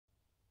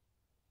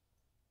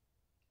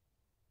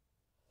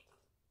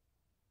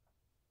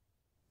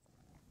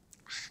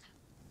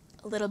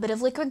a little bit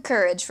of liquid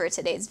courage for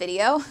today's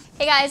video.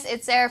 Hey guys,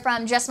 it's Sarah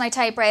from Just My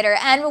Typewriter,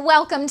 and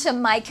welcome to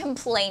my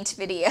complaint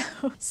video.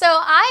 So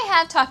I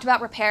have talked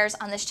about repairs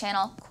on this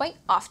channel quite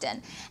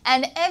often,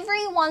 and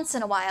every once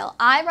in a while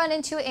I run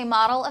into a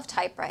model of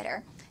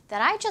typewriter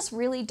that I just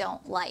really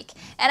don't like.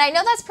 And I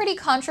know that's pretty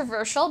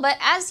controversial, but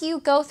as you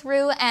go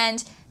through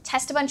and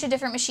test a bunch of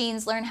different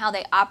machines, learn how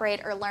they operate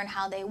or learn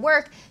how they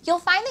work, you'll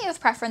find that you have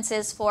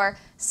preferences for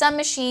some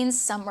machines,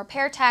 some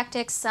repair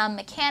tactics, some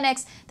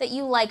mechanics that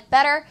you like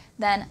better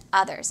than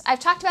others.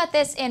 I've talked about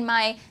this in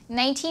my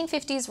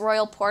 1950s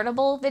Royal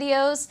Portable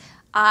videos.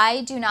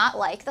 I do not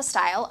like the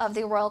style of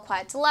the Royal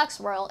Quiet Deluxe,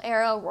 Royal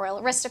Aero, Royal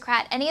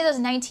Aristocrat, any of those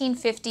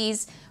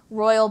 1950s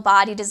Royal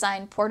body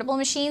design portable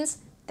machines.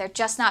 They're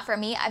just not for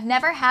me. I've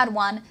never had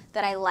one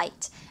that I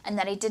liked and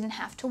that I didn't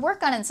have to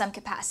work on in some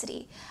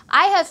capacity.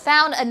 I have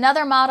found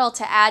another model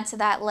to add to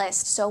that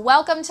list, so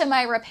welcome to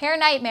my repair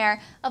nightmare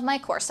of my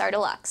Corsair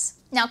Deluxe.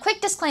 Now, quick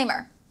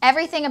disclaimer,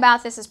 everything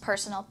about this is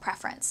personal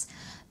preference.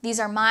 These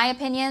are my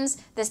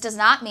opinions. This does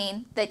not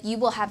mean that you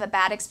will have a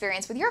bad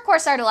experience with your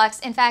Corsair Deluxe.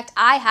 In fact,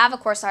 I have a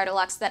Corsair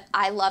Deluxe that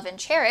I love and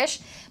cherish.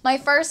 My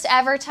first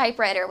ever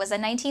typewriter was a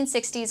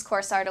 1960s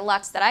Corsair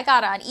Deluxe that I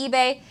got on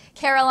eBay.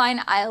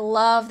 Caroline, I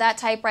love that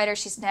typewriter.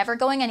 She's never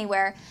going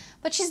anywhere.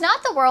 But she's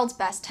not the world's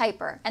best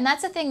typer, and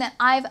that's a thing that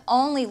I've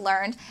only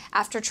learned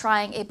after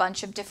trying a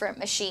bunch of different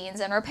machines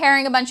and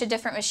repairing a bunch of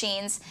different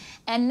machines.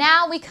 And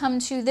now we come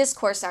to this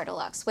Corsair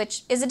Deluxe,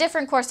 which is a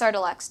different Corsair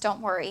Deluxe,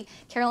 don't worry.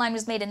 Caroline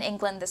was made in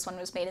England, this one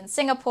was made in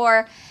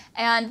Singapore,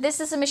 and this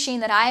is a machine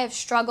that I have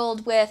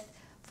struggled with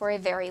for a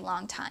very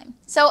long time.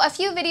 So a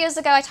few videos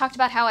ago I talked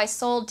about how I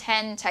sold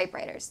 10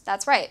 typewriters.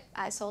 That's right,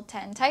 I sold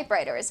 10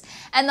 typewriters.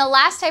 And the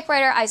last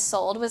typewriter I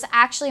sold was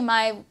actually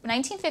my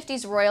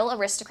 1950s Royal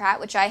Aristocrat,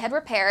 which I had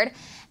repaired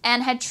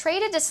and had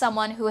traded to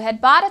someone who had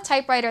bought a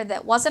typewriter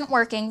that wasn't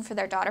working for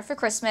their daughter for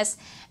Christmas,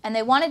 and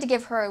they wanted to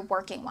give her a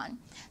working one.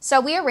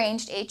 So we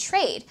arranged a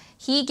trade.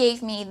 He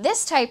gave me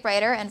this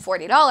typewriter and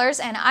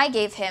 $40, and I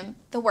gave him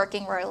the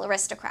working Royal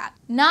Aristocrat.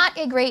 Not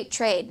a great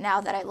trade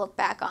now that I look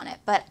back on it,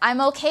 but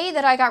I'm okay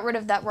that I got rid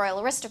of that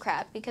Royal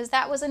Aristocrat because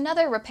that was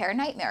another repair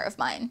nightmare of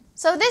mine.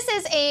 So this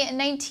is a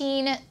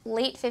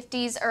late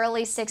 50s,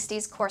 early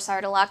 60s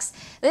Corsair Deluxe.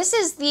 This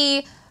is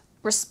the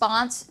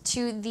response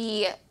to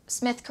the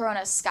Smith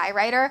Corona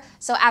Skywriter.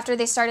 So after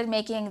they started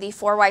making the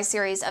 4Y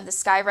series of the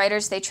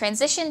Skywriters, they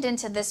transitioned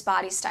into this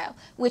body style,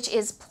 which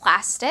is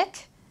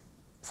plastic.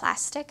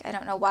 Plastic, I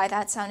don't know why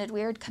that sounded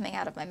weird coming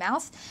out of my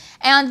mouth.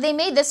 And they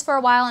made this for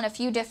a while in a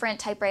few different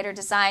typewriter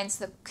designs.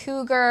 The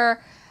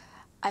Cougar,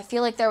 I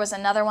feel like there was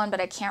another one, but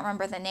I can't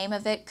remember the name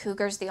of it.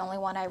 Cougar's the only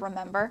one I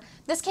remember.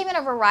 This came in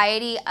a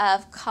variety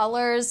of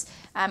colors,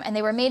 and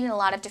they were made in a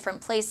lot of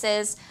different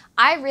places.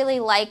 I really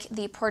like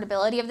the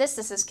portability of this.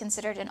 This is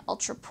considered an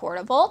ultra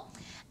portable.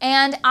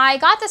 And I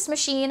got this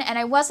machine, and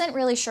I wasn't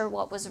really sure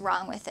what was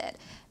wrong with it.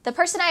 The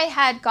person I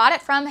had got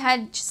it from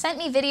had sent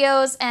me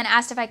videos and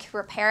asked if I could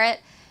repair it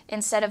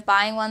instead of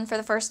buying one for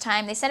the first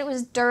time. They said it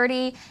was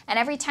dirty, and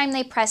every time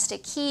they pressed a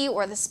key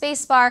or the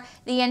space bar,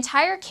 the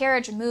entire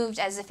carriage moved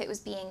as if it was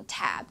being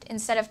tabbed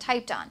instead of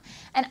typed on.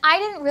 And I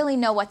didn't really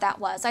know what that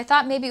was. I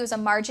thought maybe it was a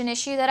margin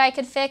issue that I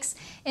could fix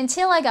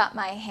until I got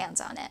my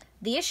hands on it.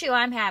 The issue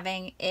I'm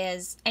having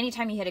is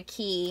anytime you hit a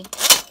key,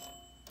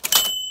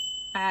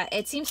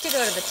 it seems to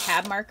go to the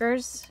tab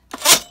markers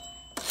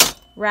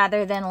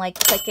rather than like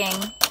clicking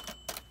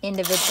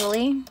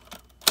individually.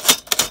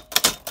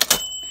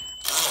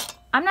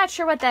 I'm not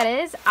sure what that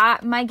is.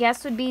 My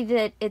guess would be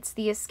that it's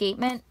the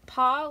escapement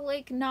paw,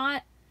 like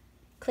not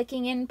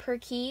clicking in per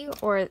key,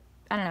 or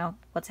I don't know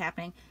what's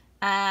happening.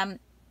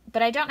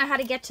 But I don't know how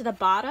to get to the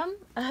bottom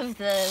of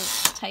the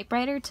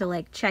typewriter to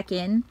like check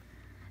in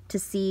to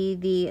see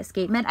the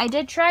escapement. I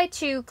did try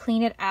to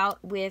clean it out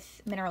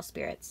with mineral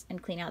spirits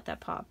and clean out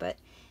that paw, but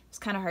it's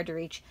kind of hard to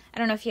reach. I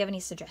don't know if you have any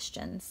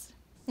suggestions.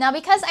 Now,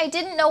 because I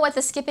didn't know what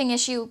the skipping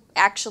issue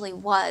actually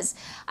was,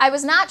 I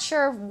was not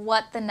sure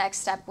what the next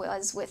step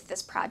was with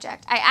this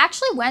project. I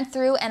actually went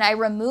through and I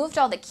removed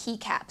all the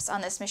keycaps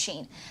on this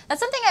machine.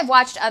 That's something I've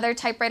watched other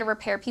typewriter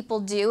repair people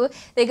do.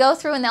 They go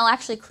through and they'll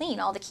actually clean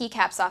all the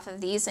keycaps off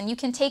of these, and you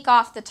can take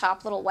off the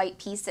top little white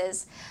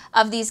pieces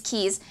of these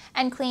keys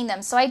and clean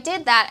them. So I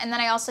did that, and then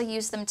I also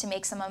used them to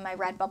make some of my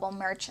Redbubble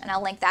merch, and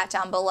I'll link that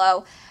down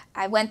below.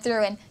 I went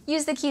through and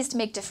used the keys to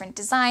make different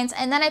designs,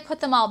 and then I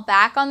put them all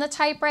back on the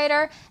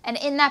typewriter, and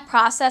in that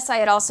process I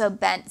had also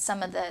bent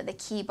some of the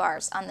key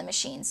bars on the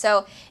machine.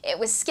 So it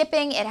was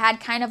skipping, it had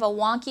kind of a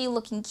wonky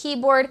looking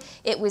keyboard,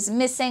 it was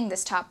missing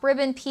this top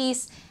ribbon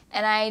piece,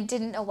 and I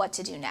didn't know what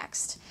to do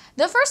next.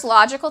 The first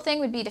logical thing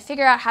would be to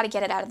figure out how to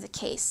get it out of the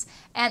case,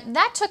 and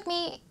that took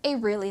me a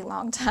really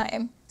long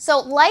time. So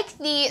like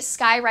the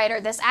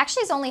Skywriter, this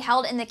actually is only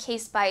held in the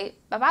case by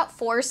about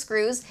 4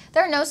 screws.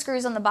 There are no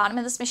screws on the bottom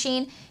of this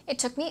machine. It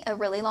took me a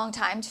really long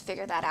time to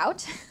figure that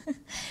out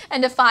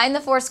and to find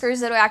the 4 screws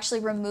that would actually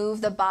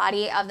remove the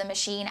body of the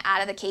machine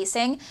out of the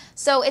casing.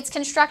 So its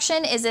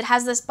construction is it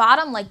has this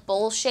bottom like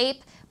bowl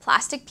shape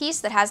plastic piece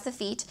that has the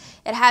feet.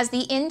 It has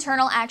the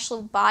internal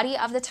actual body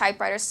of the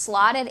typewriter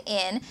slotted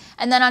in,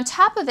 and then on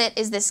top of it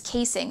is this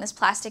casing, this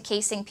plastic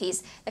casing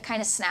piece that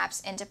kind of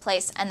snaps into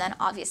place, and then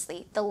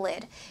obviously the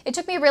lid. It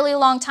took me a really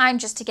long time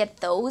just to get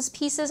those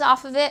pieces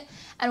off of it,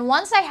 and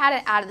once I had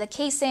it out of the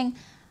casing,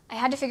 I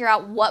had to figure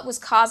out what was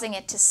causing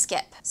it to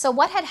skip. So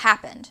what had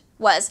happened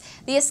was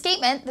the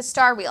escapement, the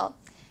star wheel,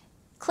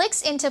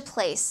 clicks into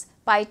place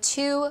by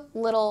two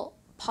little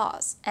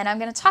paws. And I'm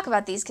going to talk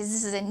about these because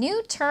this is a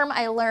new term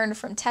I learned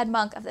from Ted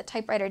Monk of the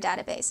Typewriter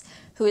database,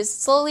 who is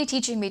slowly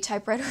teaching me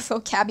typewriter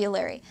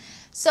vocabulary.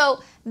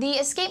 So the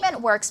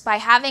escapement works by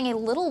having a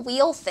little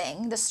wheel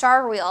thing, the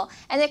star wheel,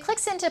 and it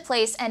clicks into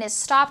place and is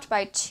stopped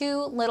by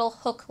two little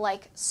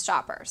hook-like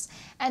stoppers.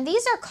 And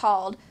these are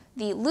called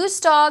the loose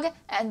dog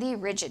and the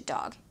rigid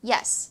dog.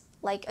 Yes,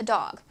 like a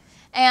dog.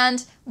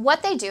 And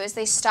what they do is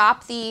they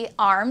stop the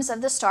arms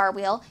of the star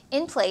wheel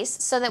in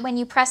place so that when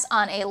you press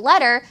on a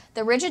letter,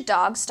 the rigid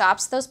dog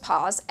stops those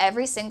paws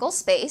every single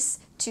space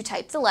to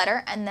type the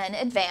letter and then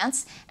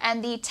advance,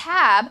 and the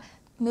tab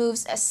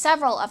moves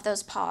several of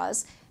those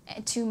paws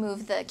to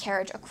move the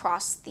carriage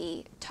across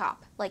the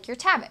top, like you're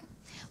tabbing.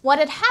 What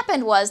had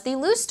happened was the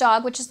loose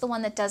dog, which is the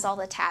one that does all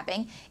the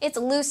tapping, it's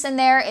loose in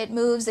there, it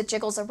moves, it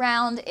jiggles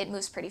around, it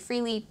moves pretty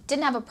freely.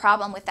 Didn't have a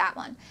problem with that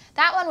one.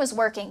 That one was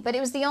working, but it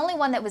was the only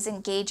one that was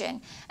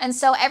engaging. And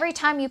so every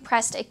time you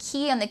pressed a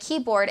key on the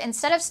keyboard,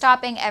 instead of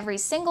stopping every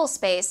single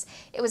space,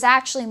 it was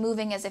actually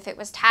moving as if it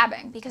was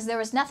tabbing, because there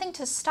was nothing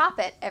to stop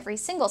it every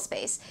single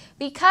space,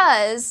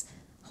 because,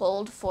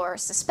 hold for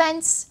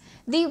suspense,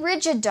 the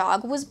rigid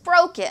dog was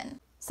broken.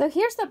 So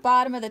here's the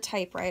bottom of the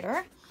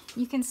typewriter.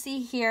 You can see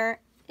here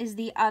is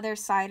the other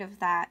side of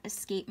that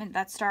escapement,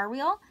 that star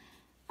wheel.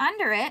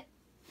 Under it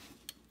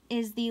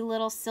is the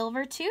little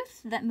silver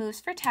tooth that moves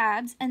for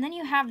tabs, and then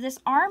you have this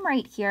arm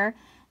right here.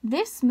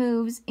 This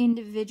moves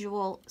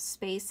individual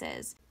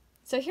spaces.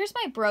 So here's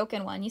my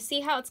broken one. You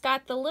see how it's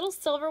got the little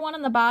silver one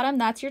on the bottom?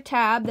 That's your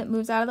tab that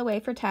moves out of the way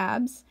for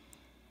tabs.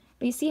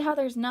 But you see how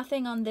there's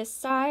nothing on this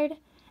side?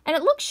 And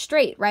it looks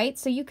straight, right?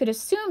 So you could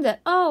assume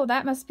that, oh,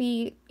 that must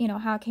be, you know,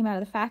 how it came out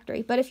of the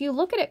factory. But if you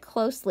look at it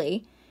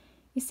closely,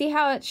 you see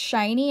how it's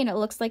shiny and it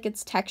looks like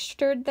it's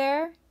textured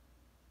there?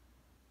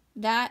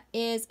 That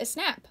is a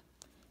snap.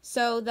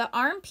 So the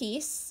arm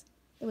piece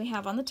that we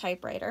have on the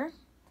typewriter,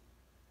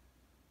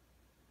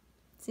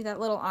 see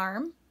that little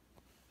arm?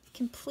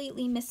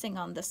 Completely missing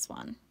on this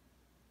one.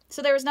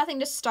 So there was nothing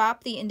to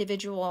stop the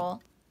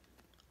individual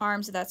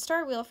arms of that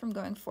star wheel from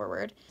going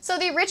forward. So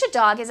the rigid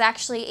dog is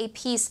actually a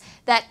piece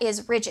that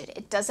is rigid.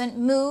 It doesn't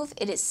move,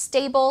 it is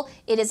stable,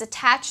 it is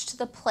attached to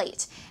the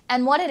plate.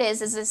 And what it is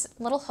this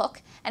little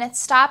hook, and it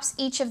stops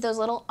each of those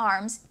little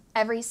arms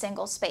every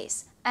single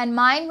space. And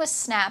mine was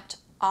snapped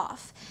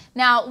off.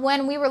 Now,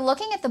 when we were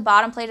looking at the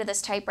bottom plate of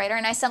this typewriter,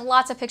 and I sent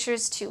lots of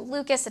pictures to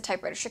Lucas at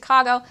Typewriter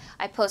Chicago,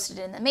 I posted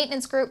it in the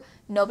maintenance group,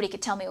 nobody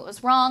could tell me what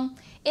was wrong.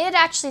 It had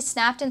actually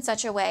snapped in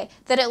such a way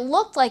that it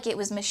looked like it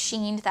was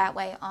machined that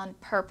way on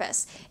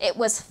purpose. It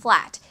was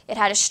flat. It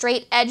had a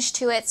straight edge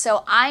to it,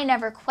 so I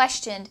never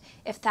questioned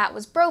if that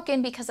was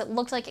broken because it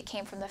looked like it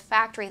came from the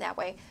factory that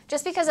way,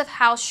 just because of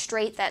how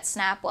straight that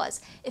snap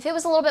was. If it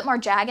was a little bit more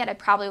jagged, I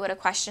probably would have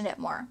questioned it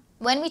more.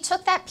 When we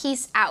took that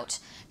piece out,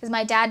 because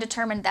my dad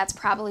determined that's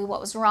probably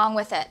what was wrong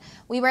with it,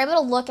 we were able to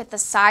look at the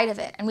side of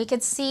it, and we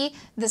could see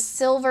the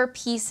silver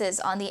pieces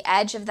on the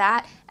edge of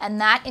that,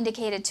 and that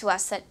indicated to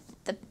us that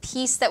the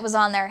piece that was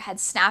on there had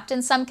snapped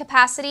in some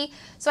capacity.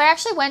 So I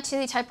actually went to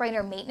the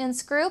typewriter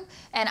maintenance group,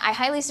 and I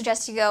highly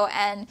suggest you go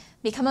and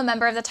become a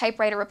member of the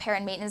typewriter repair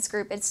and maintenance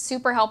group. It's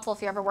super helpful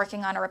if you're ever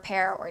working on a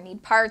repair or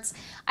need parts.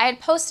 I had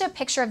posted a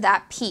picture of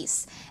that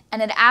piece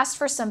and had asked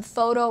for some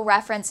photo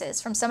references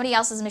from somebody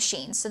else's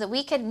machine so that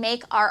we could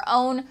make our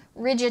own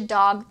rigid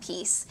dog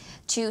piece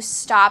to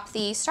stop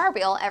the star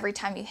wheel every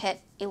time you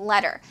hit a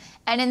letter.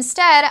 And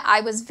instead,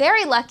 I was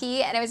very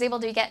lucky and I was able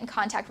to get in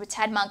contact with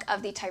Ted Monk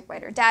of the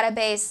Typewriter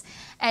database,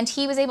 and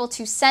he was able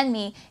to send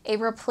me a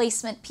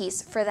replacement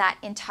piece for that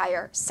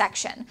entire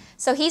section.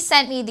 So he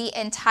sent me the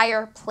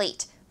entire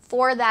plate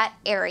for that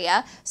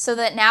area so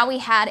that now we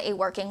had a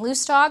working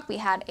loose dog, we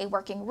had a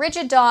working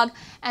rigid dog,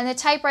 and the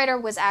typewriter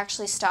was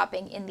actually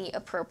stopping in the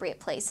appropriate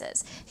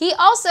places. He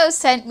also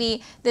sent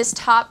me this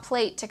top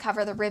plate to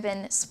cover the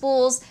ribbon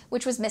spools,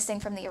 which was missing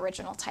from the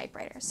original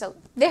typewriter. So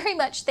very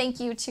much thank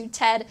you to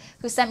Ted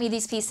who sent me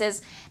these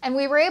pieces, and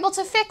we were able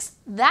to fix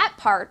that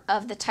part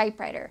of the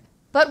typewriter.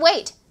 But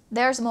wait,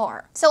 there's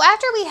more. So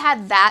after we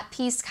had that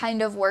piece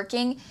kind of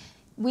working,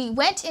 we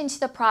went into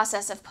the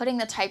process of putting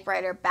the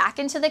typewriter back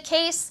into the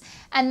case,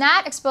 and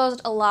that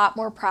exposed a lot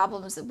more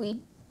problems that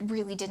we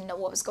really didn't know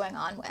what was going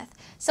on with.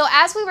 So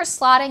as we were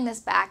slotting this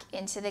back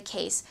into the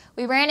case,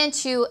 we ran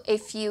into a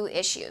few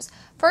issues.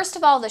 First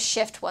of all, the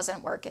shift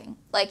wasn't working.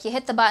 Like, you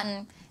hit the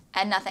button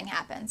and nothing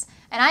happens.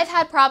 And I've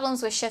had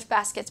problems with shift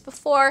baskets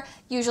before,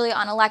 usually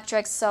on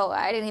electrics, so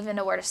I didn't even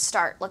know where to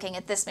start looking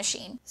at this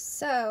machine.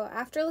 So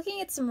after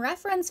looking at some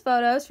reference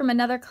photos from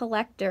another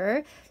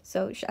collector,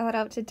 so shout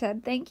out to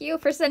Ted, thank you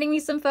for sending me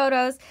some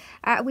photos,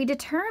 we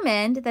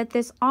determined that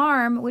this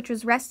arm, which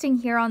was resting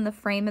here on the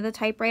frame of the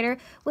typewriter,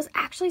 was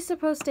actually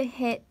supposed to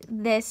hit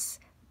this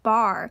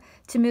bar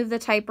to move the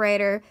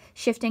typewriter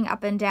shifting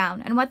up and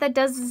down. And what that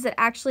does is it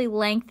actually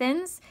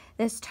lengthens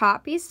this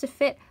top piece to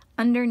fit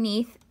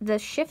underneath the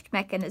shift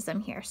mechanism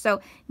here. So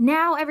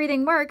now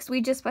everything works.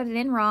 We just put it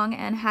in wrong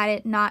and had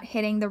it not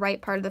hitting the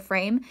right part of the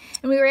frame.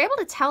 And we were able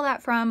to tell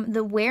that from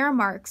the wear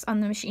marks on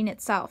the machine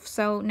itself.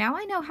 So now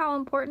I know how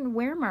important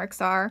wear marks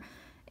are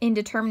in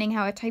determining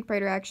how a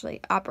typewriter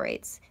actually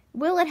operates.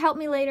 Will it help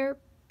me later?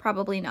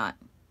 Probably not.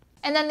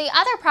 And then the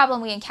other problem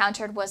we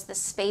encountered was the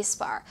space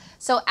bar.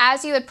 So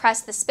as you would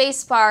press the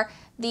space bar,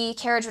 the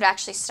carriage would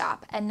actually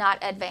stop and not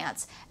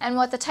advance. And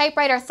what the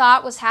typewriter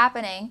thought was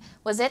happening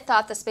was it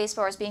thought the space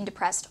bar was being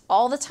depressed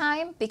all the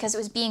time because it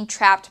was being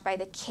trapped by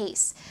the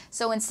case.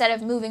 So instead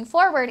of moving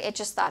forward, it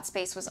just thought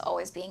space was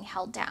always being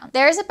held down.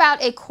 There's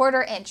about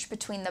 1/4 inch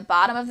between the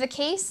bottom of the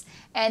case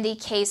and the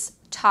case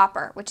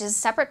topper, which is a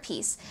separate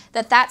piece,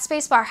 that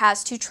space bar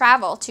has to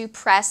travel to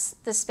press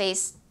the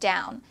space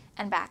down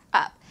and back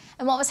up.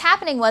 And what was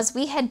happening was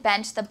we had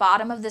bent the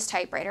bottom of this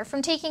typewriter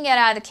from taking it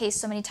out of the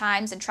case so many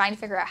times and trying to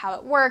figure out how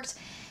it worked,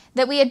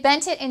 that we had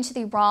bent it into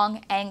the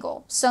wrong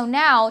angle. So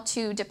now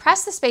to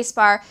depress the space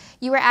bar,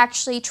 you were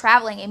actually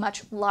traveling a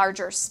much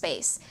larger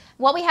space.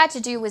 What we had to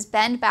do was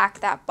bend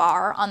back that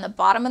bar on the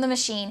bottom of the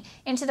machine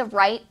into the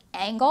right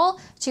angle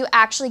to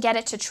actually get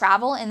it to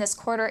travel in this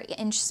 1/4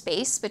 inch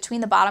space between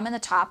the bottom and the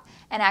top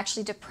and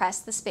actually depress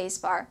the space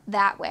bar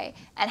that way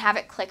and have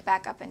it click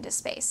back up into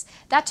space.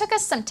 That took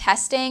us some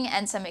testing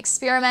and some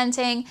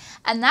experimenting,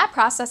 and that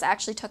process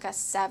actually took us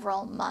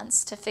several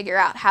months to figure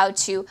out how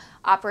to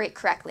operate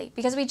correctly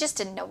because we just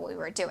didn't know what we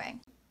were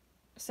doing.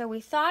 So we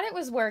thought it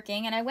was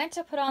working, and I went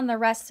to put on the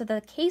rest of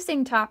the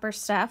casing topper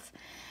stuff,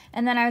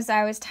 and then as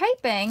I was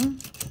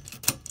typing,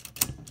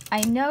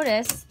 I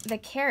noticed the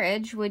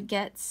carriage would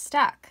get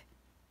stuck.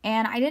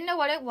 And I didn't know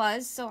what it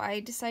was, so I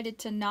decided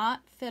to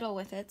not fiddle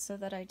with it so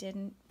that I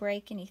didn't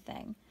break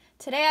anything.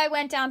 Today I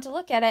went down to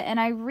look at it, and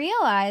I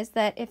realized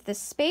that if the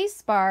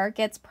space bar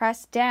gets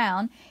pressed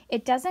down,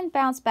 it doesn't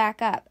bounce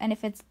back up. And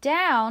if it's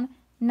down,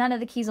 none of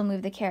the keys will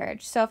move the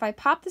carriage. So if I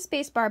pop the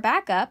space bar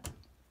back up,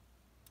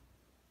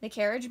 the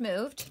carriage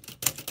moved,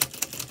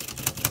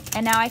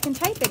 and now I can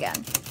type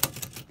again.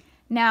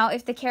 Now,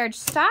 if the carriage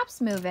stops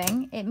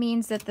moving, it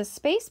means that the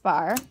space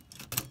bar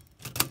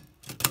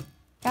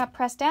got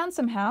pressed down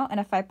somehow, and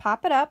if I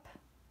pop it up,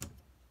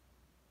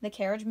 the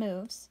carriage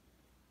moves,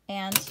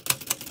 and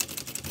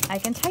I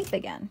can type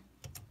again.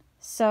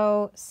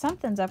 So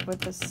something's up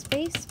with the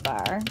space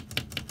bar.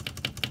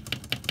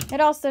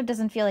 It also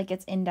doesn't feel like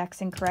it's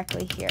indexing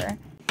correctly here.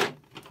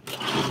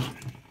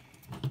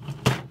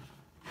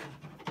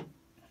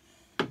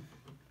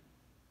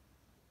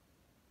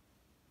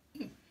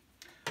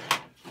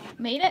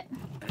 Made it?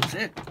 That's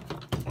it.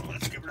 Well,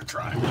 let's give it a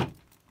try.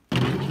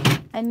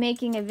 I'm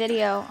making a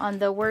video on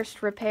the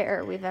worst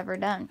repair we've ever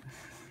done.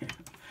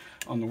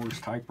 On the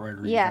worst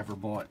typewriter Yeah. you've ever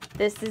bought.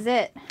 This is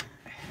it.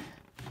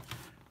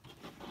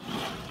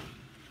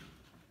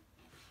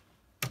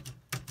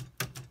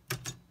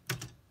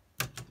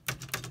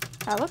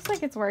 That looks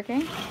like it's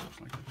working.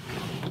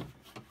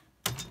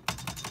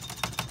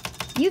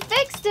 You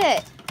fixed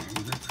it!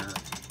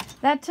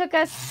 That took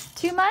us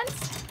 2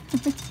 months?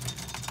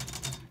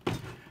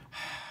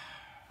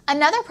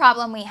 Another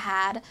problem we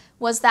had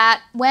was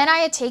that when I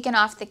had taken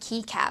off the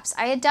keycaps,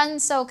 I had done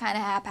so kind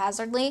of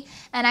haphazardly,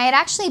 and I had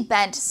actually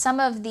bent some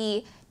of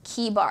the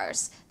key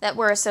bars that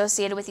were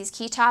associated with these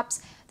key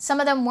tops. Some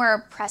of them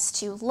were pressed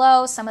too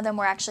low, some of them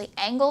were actually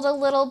angled a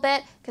little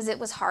bit because it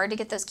was hard to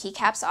get those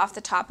keycaps off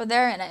the top of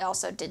there, and I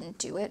also didn't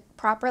do it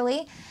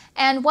properly.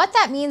 And what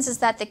that means is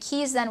that the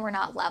keys then were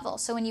not level.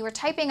 So when you were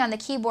typing on the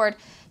keyboard,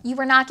 you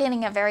were not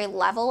getting a very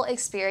level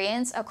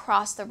experience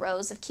across the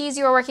rows of keys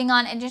you were working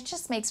on, and it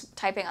just makes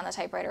typing on the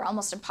typewriter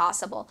almost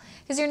impossible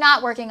because you're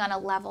not working on a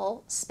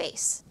level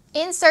space.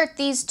 Insert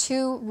these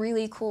 2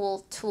 really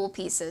cool tool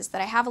pieces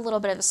that I have a little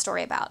bit of a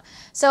story about.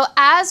 So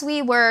as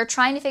we were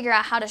trying to figure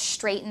out how to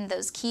straighten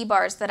those key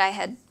bars that I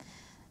had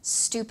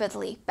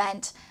stupidly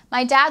bent,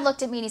 my dad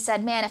looked at me and he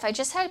said, man, if I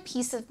just had a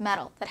piece of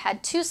metal that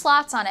had 2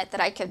 slots on it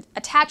that I could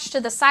attach to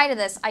the side of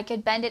this, I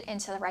could bend it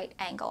into the right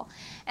angle.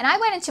 And I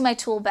went into my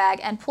tool bag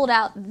and pulled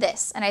out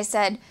this, and I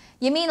said,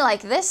 you mean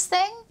like this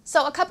thing?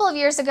 So a couple of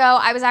years ago,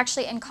 I was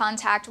actually in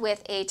contact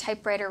with a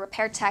typewriter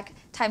repair tech,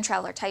 time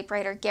traveler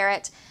typewriter,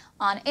 Garrett,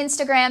 on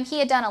Instagram. He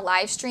had done a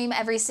live stream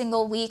every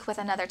single week with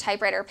another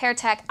typewriter repair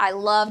tech. I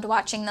loved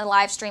watching the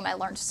live stream. I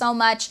learned so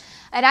much.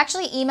 I'd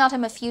actually emailed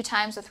him a few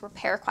times with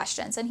repair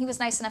questions, and he was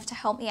nice enough to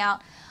help me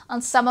out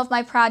on some of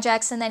my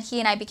projects, and then he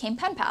and I became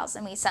pen pals,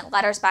 and we sent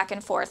letters back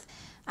and forth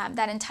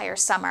that entire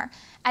summer.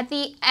 At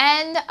the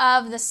end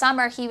of the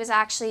summer, he was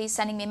actually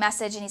sending me a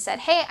message and he said,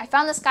 hey, I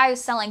found this guy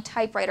who's selling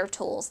typewriter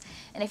tools.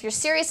 And if you're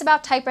serious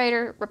about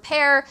typewriter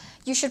repair,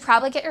 you should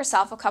probably get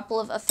yourself a couple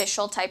of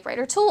official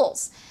typewriter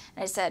tools.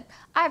 And I said,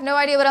 I have no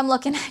idea what I'm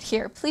looking at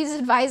here. Please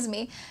advise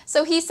me.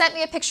 So he sent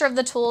me a picture of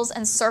the tools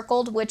and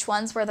circled which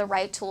ones were the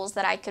right tools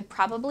that I could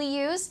probably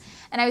use.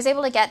 And I was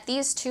able to get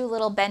these two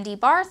little bendy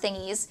bar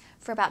thingies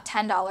for about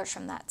 $10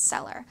 from that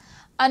seller.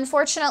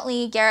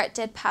 Unfortunately, Garrett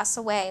did pass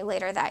away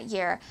later that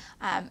year,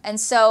 and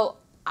so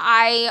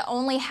I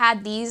only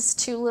had these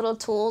two little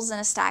tools and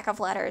a stack of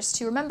letters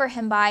to remember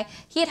him by.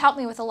 He had helped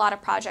me with a lot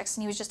of projects,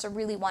 and he was just a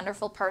really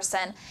wonderful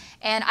person.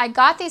 And I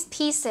got these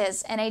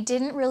pieces, and I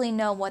didn't really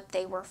know what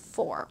they were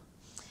for.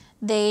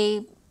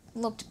 They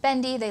looked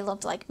bendy, they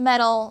looked like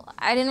metal.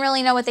 I didn't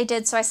really know what they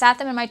did, so I sat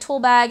them in my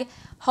tool bag,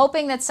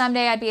 hoping that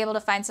someday I'd be able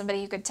to find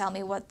somebody who could tell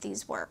me what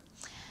these were.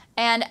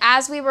 And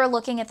as we were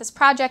looking at this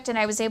project and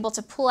I was able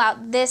to pull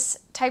out this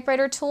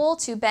typewriter tool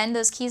to bend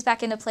those keys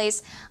back into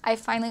place, I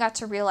finally got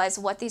to realize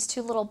what these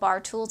two little bar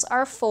tools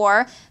are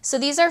for. So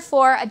these are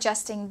for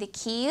adjusting the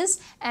keys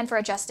and for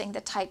adjusting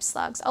the type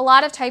slugs. A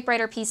lot of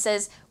typewriter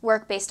pieces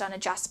work based on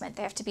adjustment.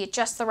 They have to be at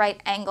just the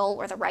right angle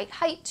or the right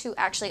height to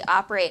actually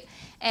operate.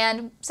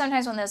 And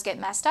sometimes when those get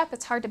messed up,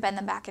 it's hard to bend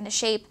them back into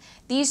shape.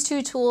 These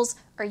two tools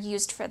are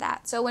used for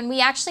that. So when we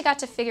actually got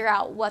to figure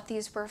out what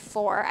these were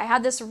for, I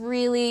had this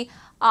really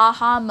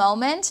aha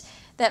moment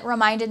that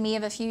reminded me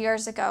of a few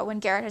years ago when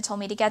Garrett had told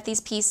me to get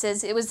these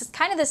pieces. It was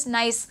kind of this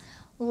nice,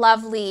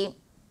 lovely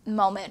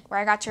moment where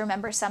I got to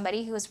remember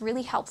somebody who was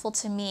really helpful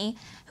to me,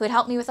 who had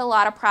helped me with a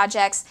lot of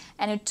projects,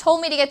 and who told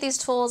me to get these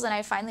tools, and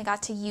I finally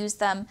got to use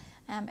them.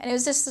 And it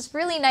was just this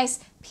really nice,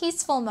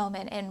 peaceful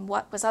moment in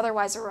what was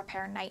otherwise a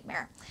repair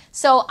nightmare.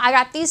 So I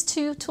got these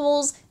two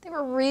tools. They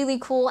were really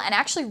cool and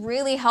actually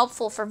really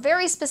helpful for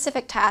very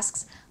specific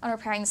tasks on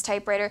repairing this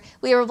typewriter.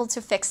 We were able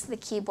to fix the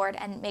keyboard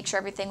and make sure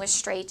everything was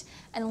straight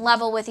and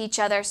level with each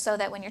other so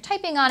that when you're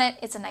typing on it,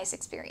 it's a nice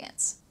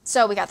experience.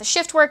 So we got the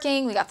shift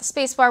working, we got the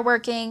spacebar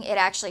working, it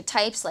actually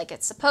types like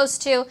it's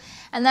supposed to,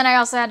 and then I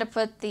also had to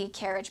put the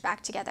carriage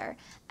back together.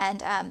 And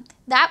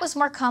that was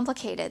more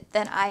complicated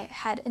than I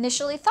had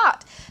initially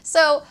thought.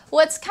 So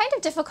what's kind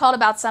of difficult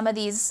about some of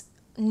these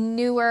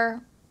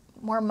newer,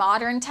 more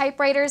modern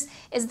typewriters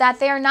is that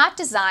they are not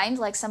designed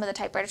like some of the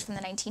typewriters from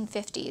the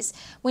 1950s.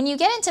 When you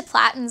get into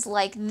platens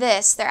like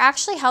this, they're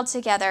actually held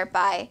together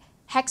by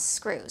hex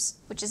screws,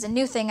 which is a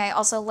new thing I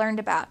also learned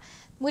about,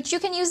 which you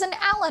can use an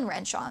Allen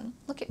wrench on.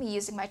 Look at me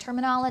using my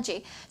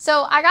terminology.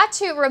 So I got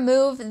to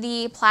remove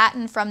the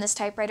platen from this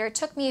typewriter. It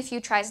took me a few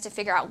tries to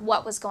figure out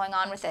what was going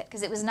on with it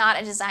because it was not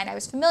a design I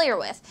was familiar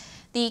with.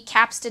 The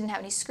caps didn't have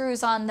any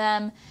screws on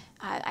them.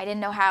 I didn't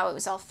know how it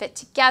was all fit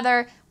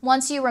together.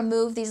 Once you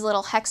remove these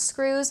little hex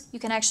screws, you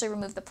can actually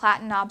remove the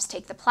platen knobs,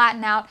 take the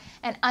platen out,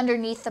 and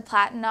underneath the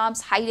platen knobs,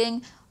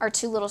 hiding, are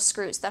two little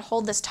screws that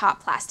hold this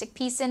top plastic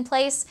piece in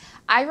place.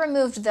 I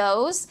removed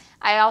those.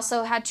 I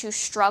also had to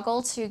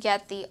struggle to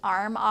get the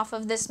arm off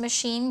of this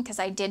machine because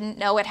I didn't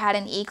know it had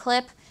an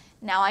E-clip.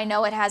 Now I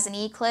know it has an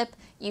E-clip.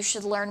 You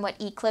should learn what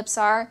E-clips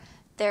are.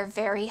 They're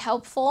very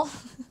helpful.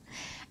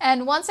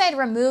 And once I had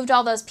removed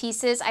all those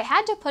pieces, I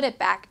had to put it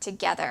back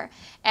together.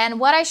 And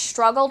what I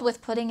struggled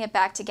with putting it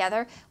back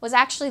together was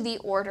actually the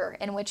order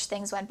in which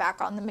things went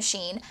back on the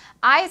machine.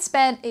 I had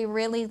spent a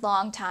really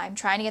long time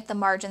trying to get the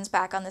margins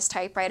back on this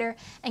typewriter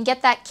and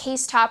get that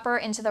case topper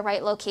into the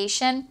right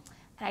location,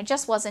 and I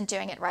just wasn't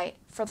doing it right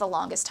for the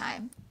longest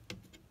time.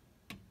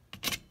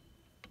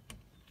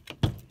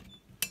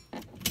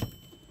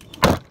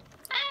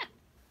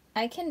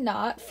 I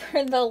cannot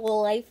for the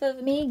life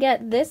of me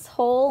get this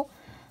hole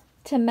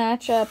to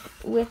match up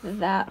with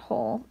that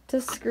hole to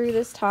screw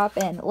this top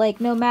in.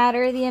 Like, no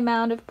matter the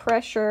amount of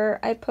pressure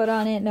I put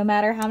on it, no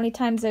matter how many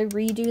times I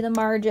redo the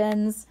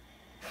margins,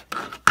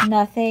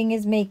 nothing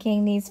is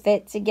making these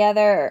fit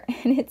together,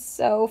 and it's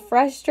so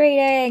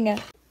frustrating.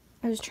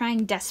 I was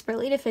trying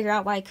desperately to figure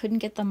out why I couldn't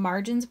get the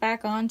margins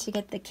back on to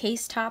get the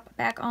case top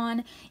back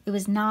on. It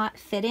was not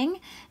fitting,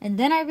 and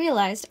then I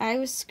realized I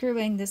was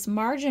screwing this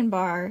margin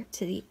bar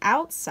to the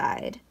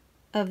outside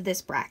of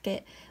this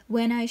bracket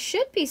when I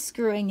should be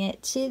screwing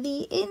it to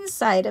the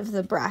inside of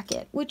the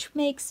bracket, which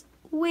makes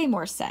way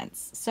more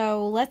sense.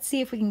 So let's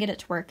see if we can get it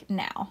to work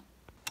now.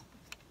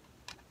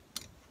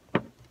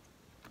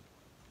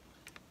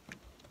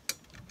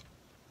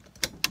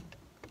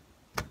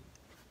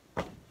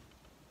 Are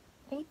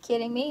you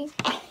kidding me?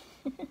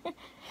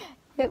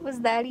 It was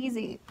that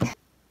easy.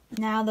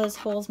 Now those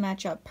holes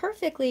match up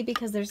perfectly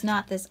because there's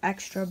not this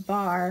extra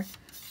bar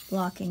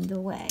blocking the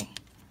way.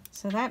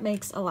 So that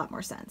makes a lot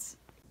more sense.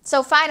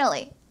 So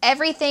finally,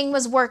 everything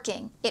was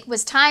working. It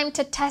was time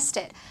to test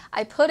it.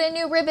 I put a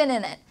new ribbon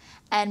in it.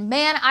 And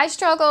man, I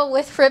struggle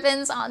with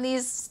ribbons on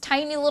these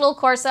tiny little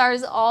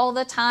Corsairs all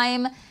the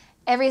time.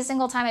 Every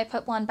single time I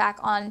put one back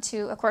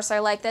onto a Corsair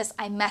like this,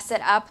 I mess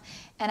it up.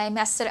 And I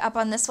messed it up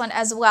on this one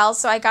as well.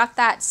 So I got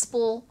that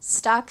spool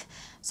stuck.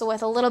 So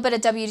with a little bit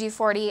of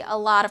WD-40, a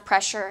lot of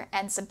pressure,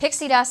 and some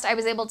pixie dust, I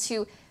was able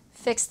to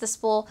fix the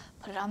spool,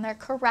 put it on there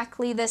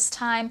correctly this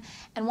time.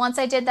 And once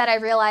I did that, I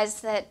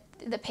realized that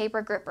the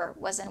paper gripper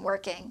wasn't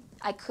working.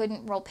 I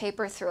couldn't roll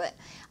paper through it.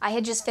 I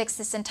had just fixed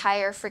this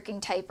entire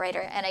freaking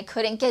typewriter and I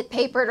couldn't get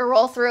paper to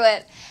roll through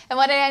it. And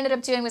what I ended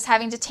up doing was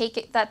having to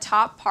take that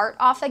top part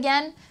off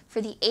again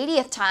for the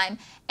 80th time,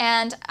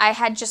 and I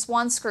had just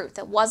one screw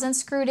that wasn't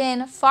screwed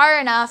in far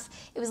enough.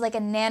 It was like a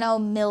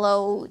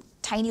nano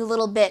tiny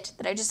little bit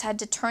that I just had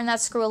to turn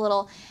that screw a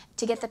little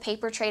to get the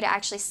paper tray to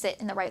actually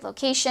sit in the right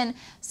location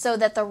so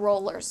that the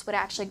rollers would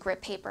actually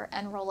grip paper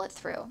and roll it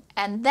through.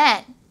 And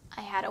then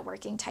I had a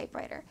working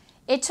typewriter.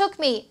 It took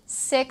me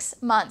 6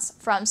 months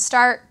from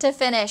start to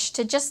finish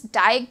to just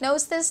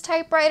diagnose this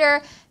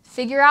typewriter,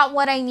 figure out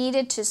what I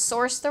needed to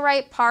source the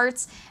right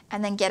parts,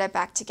 and then get it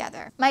back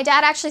together. My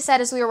dad actually said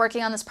as we were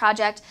working on this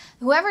project,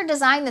 whoever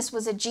designed this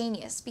was a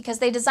genius because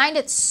they designed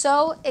it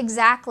so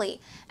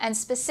exactly and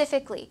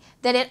specifically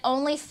that it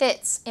only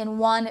fits in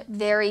one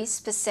very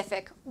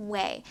specific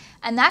way.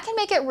 And that can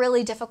make it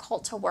really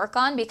difficult to work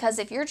on because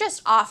if you're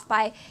just off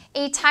by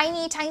a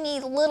tiny, tiny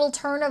little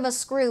turn of a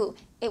screw,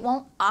 it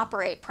won't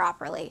operate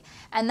properly.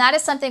 And that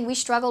is something we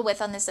struggled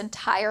with on this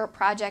entire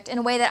project in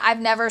a way that I've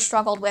never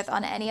struggled with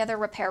on any other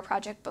repair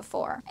project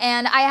before.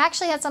 And I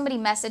actually had somebody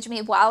message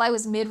me while I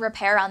was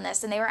mid-repair on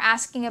this, and they were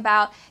asking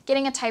about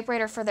getting a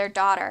typewriter for their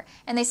daughter.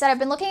 And they said, I've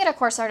been looking at a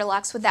Corsair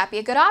Deluxe, would that be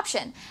a good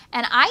option?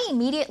 And I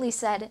immediately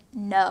said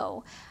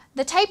no.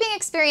 The typing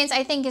experience,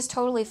 I think, is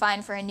totally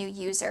fine for a new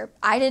user.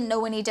 I didn't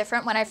know any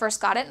different when I first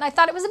got it, and I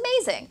thought it was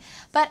amazing.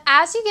 But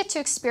as you get to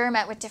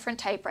experiment with different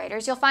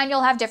typewriters, you'll find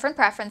you'll have different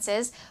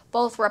preferences,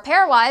 both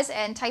repair-wise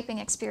and typing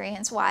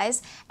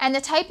experience-wise. And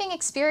the typing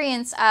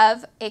experience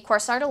of a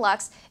Corsair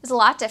Deluxe is a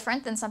lot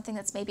different than something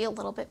that's maybe a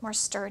little bit more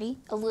sturdy,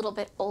 a little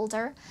bit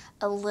older,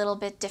 a little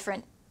bit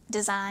different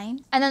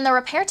design. And then the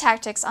repair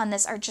tactics on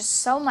this are just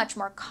so much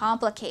more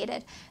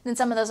complicated than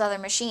some of those other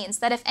machines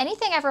that if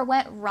anything ever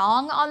went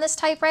wrong on this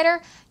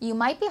typewriter, you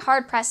might be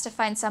hard pressed to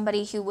find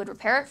somebody who would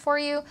repair it for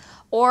you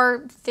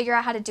or figure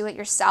out how to do it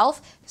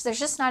yourself because there's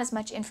just not as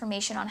much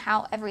information on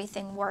how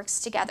everything works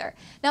together.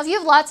 Now, if you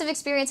have lots of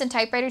experience in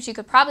typewriters, you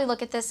could probably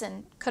look at this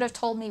and could have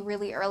told me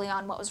really early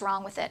on what was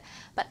wrong with it,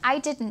 but I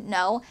didn't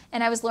know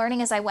and I was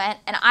learning as I went,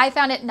 and I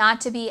found it not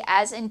to be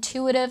as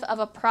intuitive of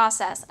a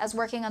process as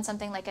working on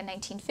something like a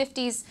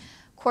 1950s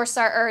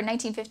Corsair or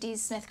 1950s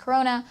Smith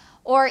Corona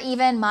or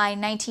even my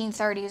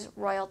 1930s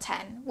Royal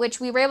 10, which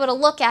we were able to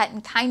look at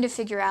and kind of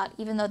figure out,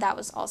 even though that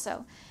was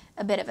also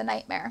a bit of a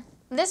nightmare.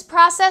 This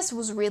process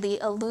was really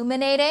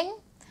illuminating.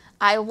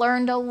 I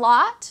learned a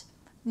lot,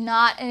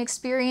 not an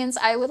experience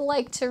I would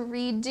like to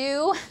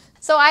redo.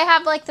 So I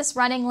have like this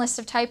running list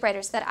of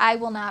typewriters that I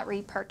will not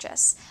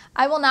repurchase.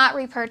 I will not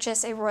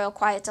repurchase a Royal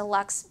Quiet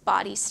Deluxe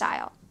body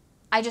style.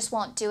 I just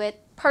won't do it.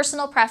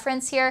 Personal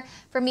preference here.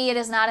 For me, it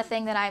is not a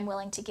thing that I'm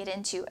willing to get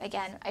into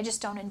again. I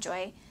just don't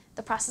enjoy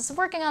the process of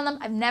working on them.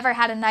 I've never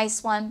had a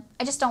nice one.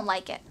 I just don't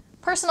like it.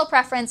 Personal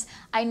preference.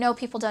 I know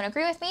people don't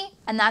agree with me,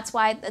 and that's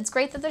why it's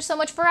great that there's so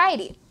much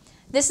variety.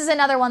 This is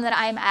another one that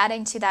I am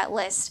adding to that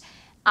list.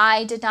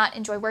 I did not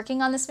enjoy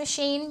working on this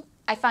machine.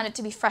 I found it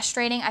to be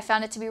frustrating. I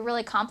found it to be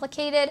really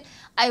complicated.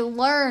 I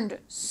learned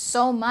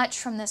so much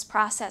from this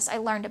process. I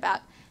learned about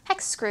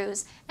hex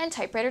screws and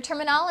typewriter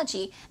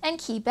terminology and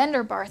key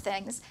bender bar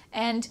things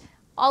and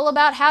all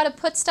about how to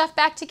put stuff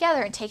back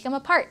together and take them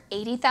apart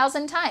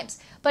 80,000 times.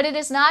 But it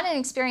is not an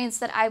experience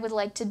that I would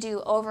like to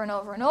do over and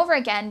over and over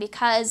again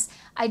because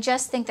I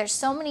just think there's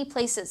so many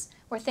places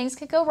where things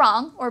could go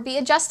wrong or be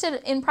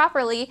adjusted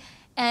improperly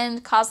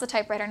and cause the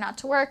typewriter not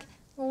to work.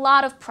 A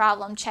lot of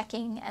problem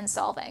checking and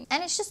solving.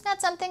 And it's just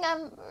not something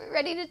I'm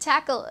ready to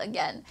tackle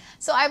again.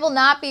 So I will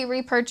not be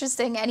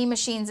repurchasing any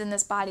machines in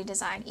this body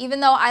design. Even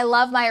though I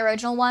love my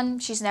original one,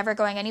 she's never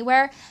going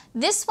anywhere.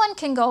 This one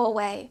can go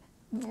away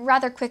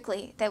rather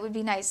quickly. That would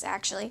be nice,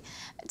 actually,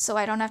 so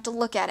I don't have to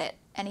look at it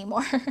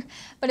anymore.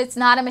 But it's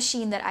not a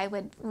machine that I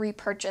would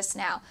repurchase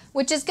now,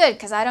 which is good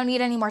because I don't need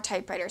any more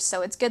typewriters,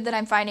 so it's good that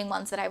I'm finding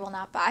ones that I will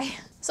not buy.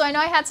 So I know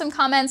I had some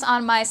comments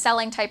on my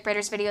selling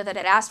typewriters video that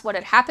had asked what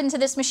had happened to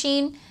this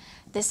machine.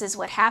 This is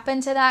what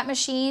happened to that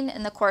machine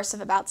in the course of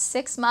about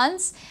 6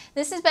 months.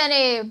 This has been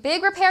a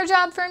big repair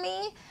job for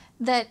me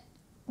that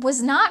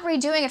was not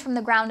redoing it from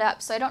the ground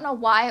up, so I don't know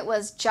why it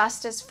was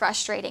just as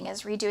frustrating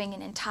as redoing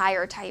an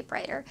entire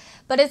typewriter.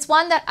 But it's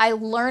one that I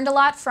learned a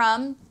lot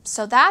from,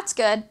 so that's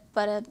good,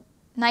 but a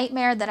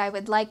nightmare that I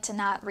would like to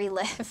not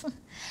relive.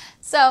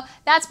 So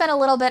that's been a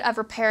little bit of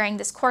repairing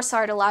this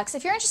Corsair Deluxe.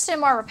 If you're interested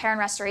in more repair and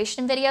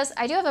restoration videos,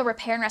 I do have a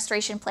repair and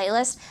restoration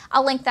playlist.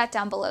 I'll link that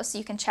down below so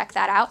you can check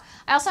that out.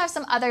 I also have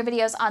some other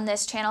videos on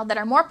this channel that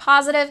are more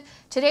positive.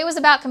 Today was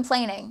about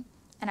complaining.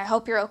 And I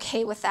hope you're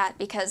okay with that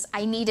because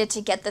I needed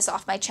to get this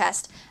off my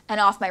chest and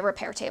off my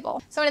repair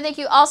table. So I want to thank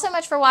you all so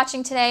much for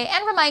watching today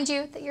and remind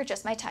you that you're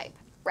just my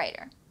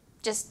typewriter.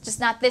 Just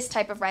not this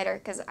type of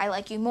writer because I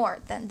like you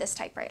more than this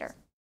typewriter.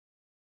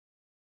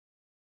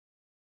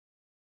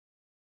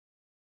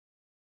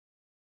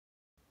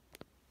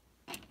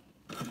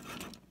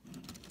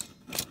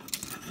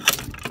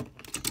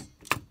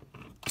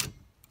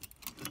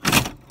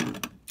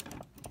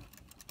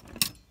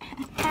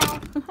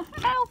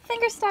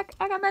 finger stuck.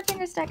 I got my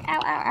finger stuck. Ow,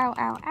 ow,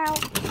 ow, ow, ow.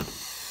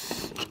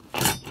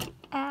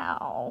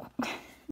 Ow.